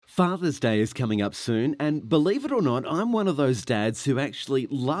Father's Day is coming up soon, and believe it or not, I'm one of those dads who actually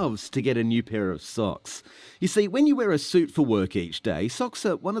loves to get a new pair of socks. You see, when you wear a suit for work each day, socks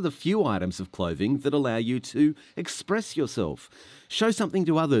are one of the few items of clothing that allow you to express yourself, show something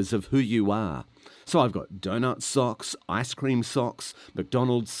to others of who you are. So I've got donut socks, ice cream socks,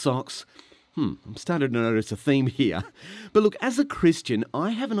 McDonald's socks. I'm starting to notice a theme here. But look, as a Christian,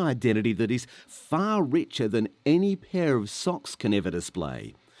 I have an identity that is far richer than any pair of socks can ever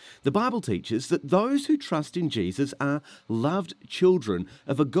display. The Bible teaches that those who trust in Jesus are loved children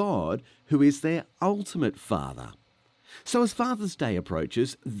of a God who is their ultimate Father. So as Father's Day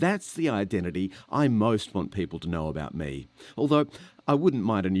approaches, that's the identity I most want people to know about me. Although I wouldn't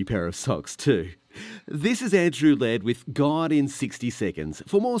mind a new pair of socks too. This is Andrew Laird with God in 60 Seconds.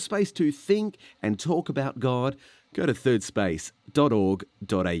 For more space to think and talk about God, go to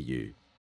thirdspace.org.au.